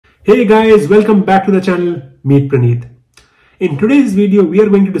Hey guys, welcome back to the channel. Meet Praneeth. In today's video, we are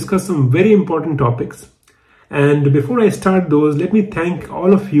going to discuss some very important topics. And before I start those, let me thank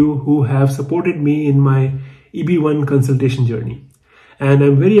all of you who have supported me in my EB1 consultation journey. And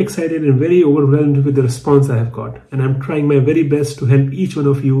I'm very excited and very overwhelmed with the response I have got. And I'm trying my very best to help each one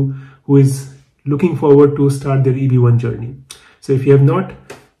of you who is looking forward to start their EB1 journey. So if you have not,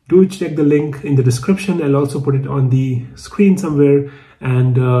 do check the link in the description. I'll also put it on the screen somewhere.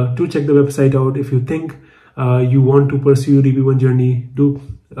 And do check the website out. If you think you want to pursue your EB1 journey, do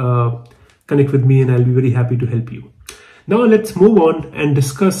connect with me and I'll be very happy to help you. Now let's move on and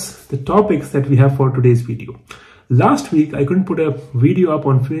discuss the topics that we have for today's video. Last week, I couldn't put a video up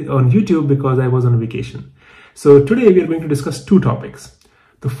on YouTube because I was on vacation. So today we are going to discuss two topics.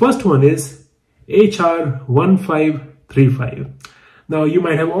 The first one is HR 1535. Now you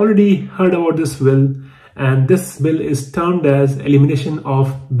might have already heard about this bill. And this bill is termed as Elimination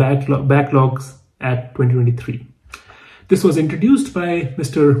of Backlogs Act 2023. This was introduced by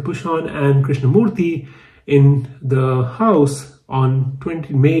Mr. Bhushan and Krishnamurthy in the House on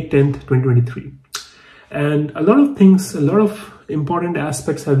May 10th, 2023. And a lot of things, a lot of important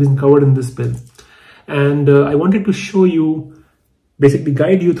aspects have been covered in this bill. And I wanted to show you, basically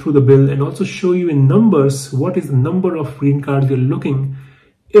guide you through the bill and also show you in numbers what is the number of green cards you're looking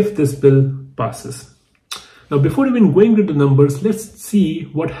if this bill passes. Now, before even going into the numbers, let's see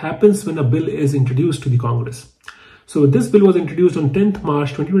what happens when a bill is introduced to the Congress. So this bill was introduced on 10th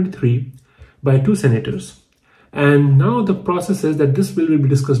March 2023 by two senators. And now the process is that this bill will be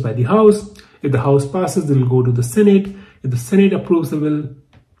discussed by the House. If the House passes, it will go to the Senate. If the Senate approves the bill,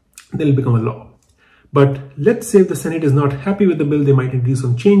 then it will become a law. But let's say if the Senate is not happy with the bill, they might introduce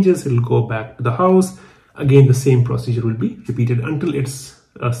some changes. It will go back to the House. Again, the same procedure will be repeated until it's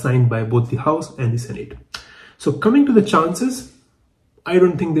signed by both the House and the Senate. So coming to the chances, I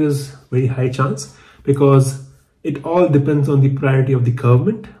don't think there's very high chance because it all depends on the priority of the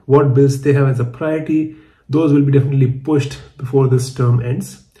government. What bills they have as a priority, those will be definitely pushed before this term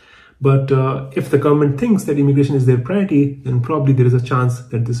ends. But if the government thinks that immigration is their priority, then probably there is a chance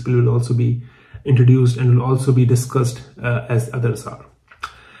that this bill will also be introduced and will also be discussed as others are.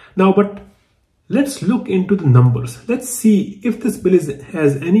 Now, but let's look into the numbers. Let's see if this bill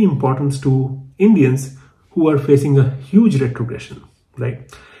has any importance to Indians who are facing a huge retrogression, right?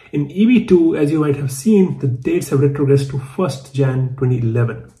 In EB2, as you might have seen, the dates have retrogressed to 1st Jan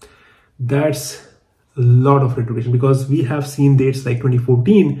 2011. That's a lot of retrogression because we have seen dates like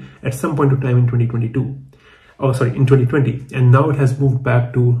 2014 at some point of time in 2022. Oh, sorry, in 2020. And now it has moved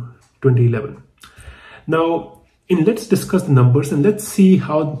back to 2011. Now, let's discuss the numbers and let's see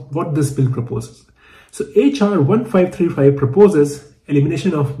what this bill proposes. So HR 1535 proposes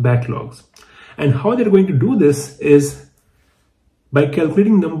elimination of backlogs. And how they're going to do this is by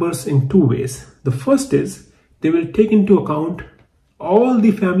calculating numbers in two ways. The first is they will take into account all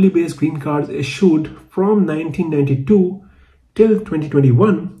the family-based green cards issued from 1992 till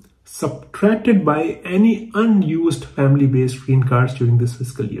 2021, subtracted by any unused family-based green cards during this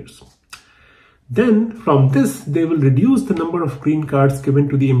fiscal years. Then from this, they will reduce the number of green cards given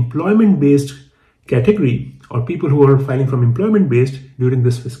to the employment-based category or people who are filing from employment-based during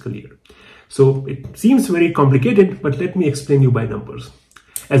this fiscal year. So it seems very complicated, but let me explain you by numbers,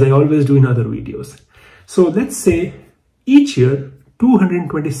 as I always do in other videos. So let's say each year,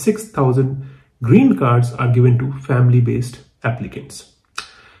 226,000 green cards are given to family-based applicants.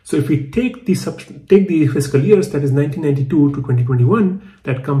 So if we take the fiscal years, that is 1992 to 2021,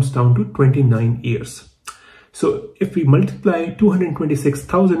 that comes down to 29 years. So if we multiply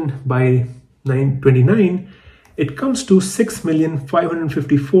 226,000 by 29, it comes to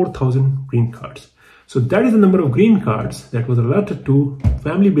 6,554,000 green cards. So that is the number of green cards that was allotted to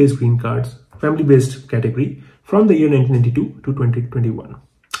family-based green cards, family-based category from the year 1992 to 2021.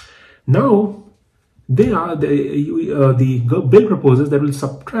 Now, the bill proposes that will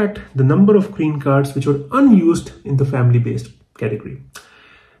subtract the number of green cards which were unused in the family-based category.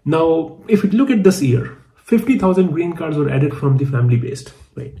 Now, if we look at this year, 50,000 green cards were added from the family-based,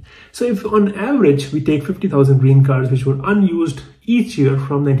 right? So if on average, we take 50,000 green cards which were unused each year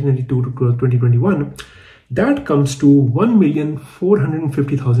from 1992 to 2021, that comes to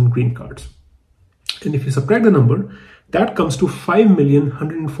 1,450,000 green cards. And if you subtract the number, that comes to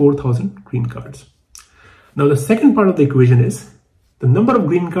 5,104,000 green cards. Now, the second part of the equation is the number of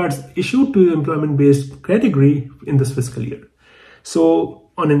green cards issued to the employment-based category in this fiscal year. So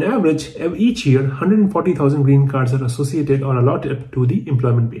on an average, each year, 140,000 green cards are associated or allotted to the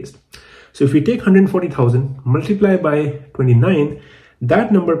employment-based. So if we take 140,000, multiply by 29,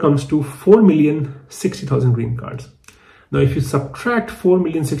 that number comes to 4,060,000 green cards. Now, if you subtract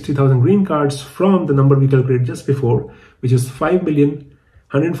 4,060,000 green cards from the number we calculated just before, which is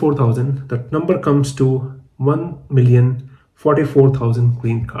 5,104,000, that number comes to 1,044,000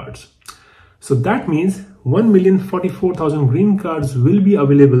 green cards. So that means 1,044,000 green cards will be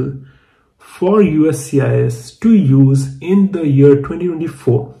available for USCIS to use in the year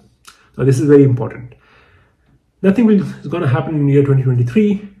 2024. Now, this is very important. Nothing is going to happen in year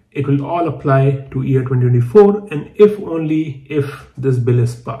 2023. It will all apply to year 2024, and only if this bill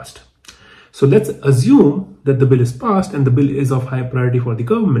is passed. So let's assume that the bill is passed and the bill is of high priority for the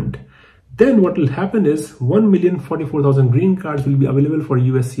government. Then what will happen is 1,044,000 green cards will be available for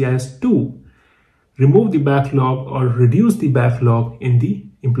USCIS to remove the backlog or reduce the backlog in the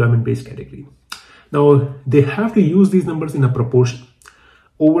employment-based category. Now, they have to use these numbers in a proportion.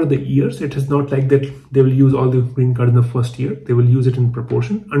 Over the years, it is not like that they will use all the green cards in the first year. They will use it in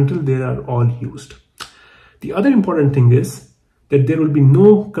proportion until they are all used. The other important thing is that there will be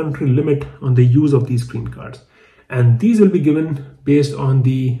no country limit on the use of these green cards. And these will be given based on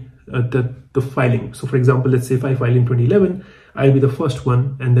the filing. So for example, let's say if I file in 2011, I'll be the first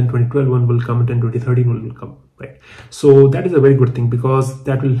one, and then 2012 one will come, and then 2013 one will come, right? So that is a very good thing, because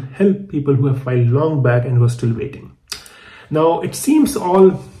that will help people who have filed long back and who are still waiting. Now, it seems all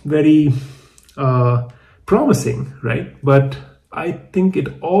very promising, right? But I think it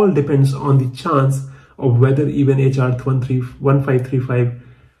all depends on the chance of whether even HR 1535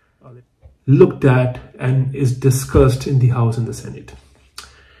 looked at and is discussed in the House and the Senate.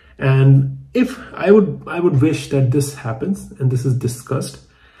 And if I would wish that this happens and this is discussed,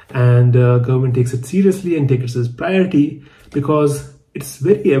 and government takes it seriously and takes it as priority, because it's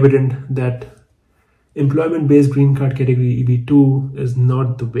very evident that employment-based green card category EB2 is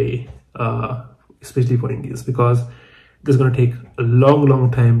not the way, especially for Indians, because this is going to take a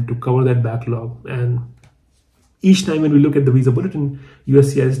long time to cover that backlog. And each time when we look at the visa bulletin,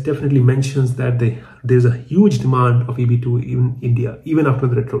 USCIS definitely mentions that there's a huge demand of EB2 in India, even after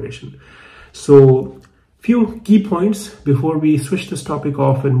the retrogression. So few key points before we switch this topic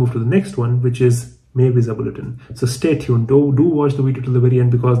off and move to the next one, which is May visa bulletin. So stay tuned, do watch the video till the very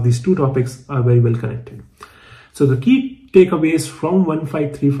end, because these two topics are very well connected. So the key takeaways from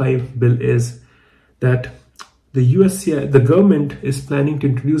 1535 bill is that the government is planning to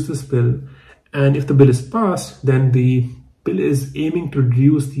introduce this bill, and if the bill is passed, then the bill is aiming to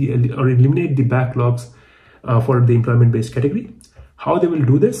reduce or eliminate the backlogs for the employment-based category. How they will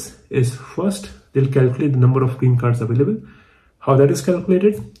do this is, first, they'll calculate the number of green cards available. How that is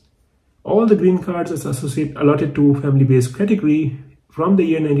calculated? All the green cards is allotted to family-based category from the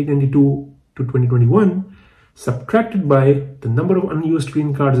year 1992 to 2021, subtracted by the number of unused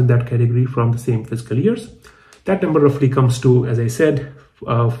green cards in that category from the same fiscal years. That number roughly comes to, as I said,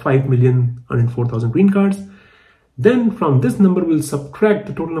 5,104,000 green cards. Then from this number, we'll subtract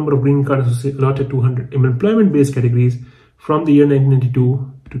the total number of green cards allotted to employment-based categories from the year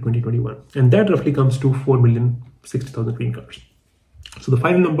 1992 to 2021. And that roughly comes to 4,060,000 green cards. So the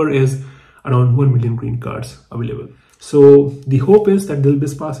final number is around 1 million green cards available. So the hope is that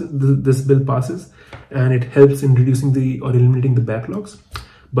this bill passes and it helps in reducing or eliminating the backlogs.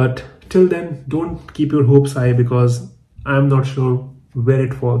 But till then, don't keep your hopes high, because I'm not sure where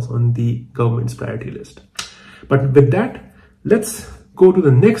it falls on the government's priority list. But with that, let's go to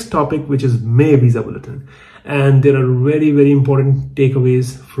the next topic, which is May visa bulletin. And there are very important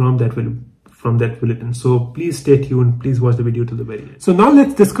takeaways from that bulletin. So please stay tuned. Please watch the video to the very end. So now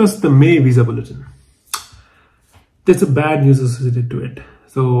let's discuss the May visa bulletin. There's a bad news associated to it.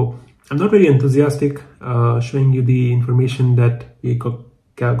 So I'm not very enthusiastic showing you the information that we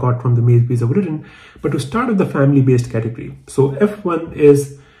got from the May visa bulletin. But to start with the family-based category. So F1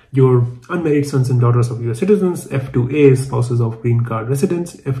 is your unmarried sons and daughters of US citizens. F2A is spouses of green card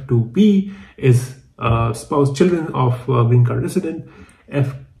residents. F2B is children of green card resident.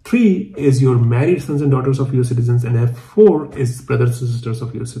 F3 is your married sons and daughters of US citizens, and F4 is brothers and sisters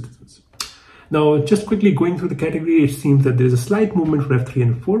of US citizens. Now, just quickly going through the category, it seems that there is a slight movement for F3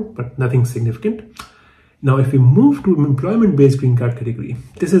 and F4, but nothing significant. Now, if we move to employment-based green card category,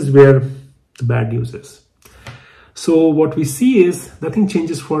 this is where the bad news is. So what we see is nothing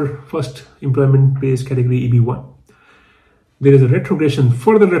changes for first employment-based category EB1. There is a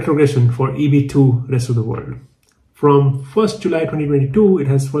further retrogression for EB2 rest of the world. From 1st July 2022, it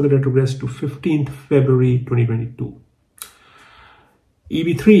has further retrogressed to 15th February 2022.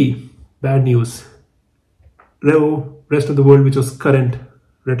 EB3, bad news. Rest of the world, which was current,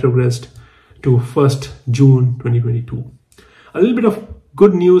 retrogressed to 1st June 2022. A little bit of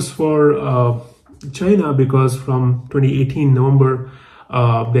good news for China, because from 2018 November,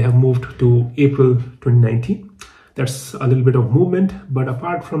 they have moved to April 2019. That's a little bit of movement, but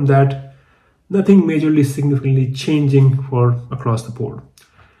apart from that, nothing majorly significantly changing for across the board.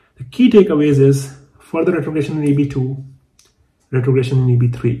 The key takeaways is further retrogression in EB2, retrogression in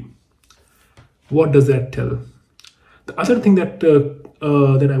EB3. What does that tell? The other thing that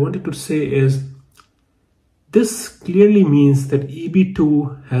I wanted to say is this clearly means that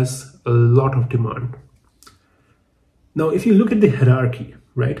EB2 has a lot of demand. Now, if you look at the hierarchy,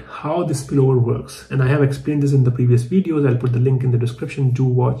 right, how this spillover works, and I have explained this in the previous videos, I'll put the link in the description. Do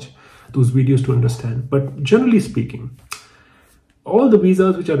watch those videos to understand. But generally speaking, all the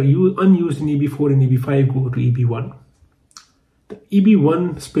visas which are unused in EB4 and EB5 go to EB1. The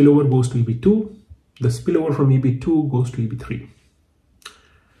EB1 spillover goes to EB2. The spillover from EB2 goes to EB3.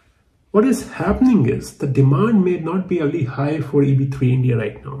 What is happening is the demand may not be really high for EB3 India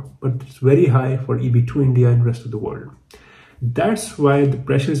right now, but it's very high for EB2 India and rest of the world. That's why the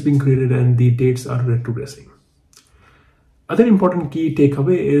pressure is being created and the dates are retrogressing. Other important key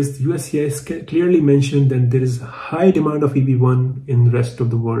takeaway is the uscis clearly mentioned that there is a high demand of EB1 in the rest of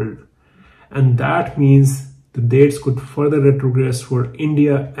the world. And that means the dates could further retrogress for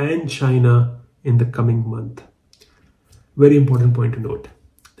India and China in the coming month. Very important point to note.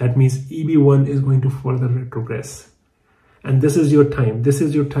 That means EB1 is going to further retrogress. And this is your time. This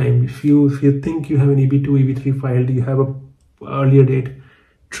is your time. If you think you have an EB2, EB3 filed, you have a earlier date,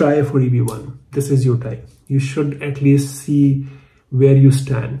 try for EB1. This is your time. You should at least see where you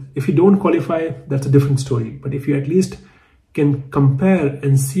stand. If you don't qualify, that's a different story. But if you at least can compare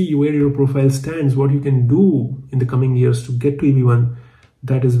and see where your profile stands, what you can do in the coming years to get to EB1,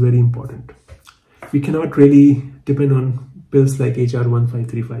 that is very important. We cannot really depend on bills like HR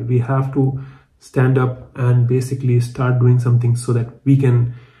 1535. We have to stand up and basically start doing something so that we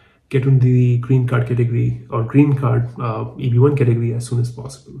can get into the green card category or green card EB1 category as soon as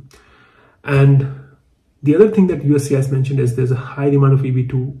possible. And the other thing that uscis mentioned is there's a high demand of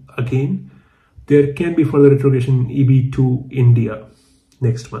EB2 again. There can be further retrogression in EB2 India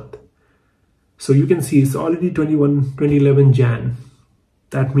next month. So you can see it's already 2011 Jan.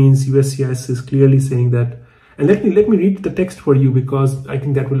 That means uscis is clearly saying that. And let me read the text for you, because I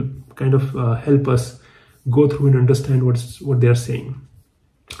think that will kind of help us go through and understand what they're saying.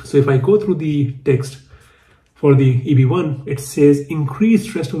 So if I go through the text for the EB1, it says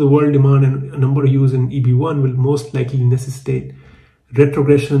increased rest of the world demand and a number used in EB1 will most likely necessitate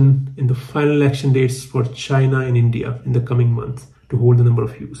retrogression in the final action dates for China and India in the coming months to hold the number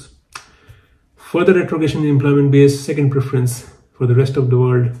of use. Further retrogression in employment-based second preference for the rest of the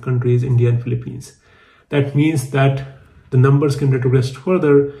world countries, India and Philippines. That means that the numbers can retrogress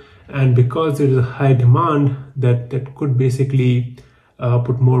further, and because there is a high demand, that could basically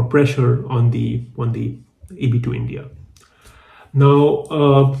put more pressure on the EB2 India.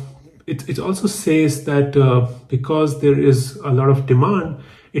 Now, it also says that because there is a lot of demand,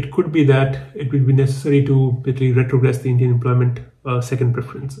 it could be that it will be necessary to basically retrogress the Indian employment second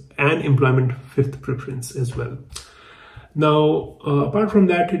preference and employment fifth preference as well. Now, apart from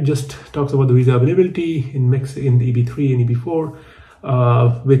that, it just talks about the visa availability in the EB3 and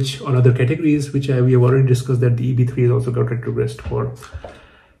EB4, which are other categories, which we have already discussed that the EB3 is also got retrogressed for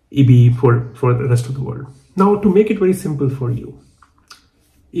EB4 for the rest of the world. Now, to make it very simple for you,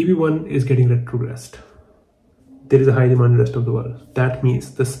 EB1 is getting retrogressed. There is a high demand in the rest of the world. That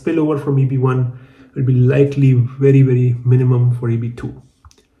means the spillover from EB1 will be likely very, very minimum for EB2.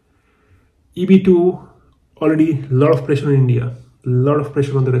 EB2, already a lot of pressure in India, a lot of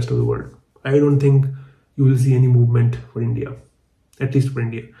pressure on the rest of the world. I don't think you will see any movement for India, at least for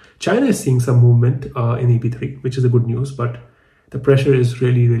India. China is seeing some movement in EB3, which is a good news, but the pressure is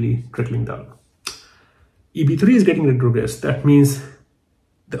really, really trickling down. EB3 is getting retrogressed. That means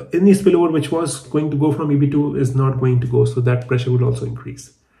any spillover which was going to go from EB2 is not going to go, so that pressure would also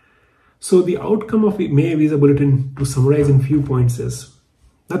increase. So the outcome of May Visa Bulletin, to summarize in few points, is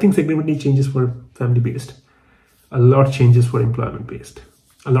nothing significantly changes for family-based. A lot changes for employment-based.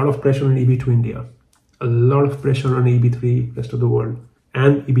 A lot of pressure on EB2 India. A lot of pressure on EB3 rest of the world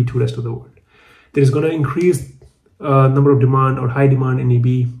and EB2 rest of the world. There is going to increase number of demand or high demand in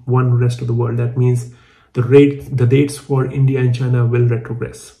EB1 rest of the world. That means the dates for India and China will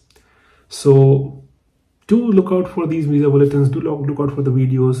retrogress. So do look out for these visa bulletins. Do look out for the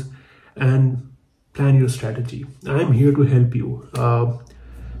videos and plan your strategy. I'm here to help you.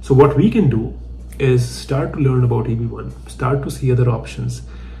 So what we can do is start to learn about EB1, start to see other options,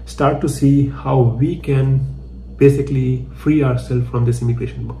 start to see how we can basically free ourselves from this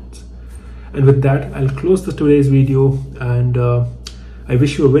immigration bonds. And with that, I'll close today's video, and I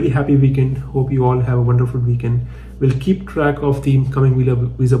wish you a very happy weekend. Hope you all have a wonderful weekend. We'll keep track of the coming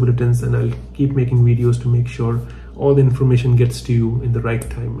visa bulletins, and I'll keep making videos to make sure all the information gets to you in the right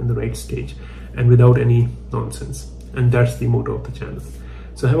time, in the right stage, and without any nonsense. And that's the motto of the channel.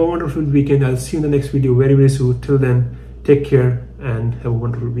 So have a wonderful weekend. I'll see you in the next video very, very soon. Till then, take care and have a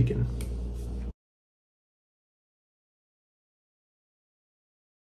wonderful weekend.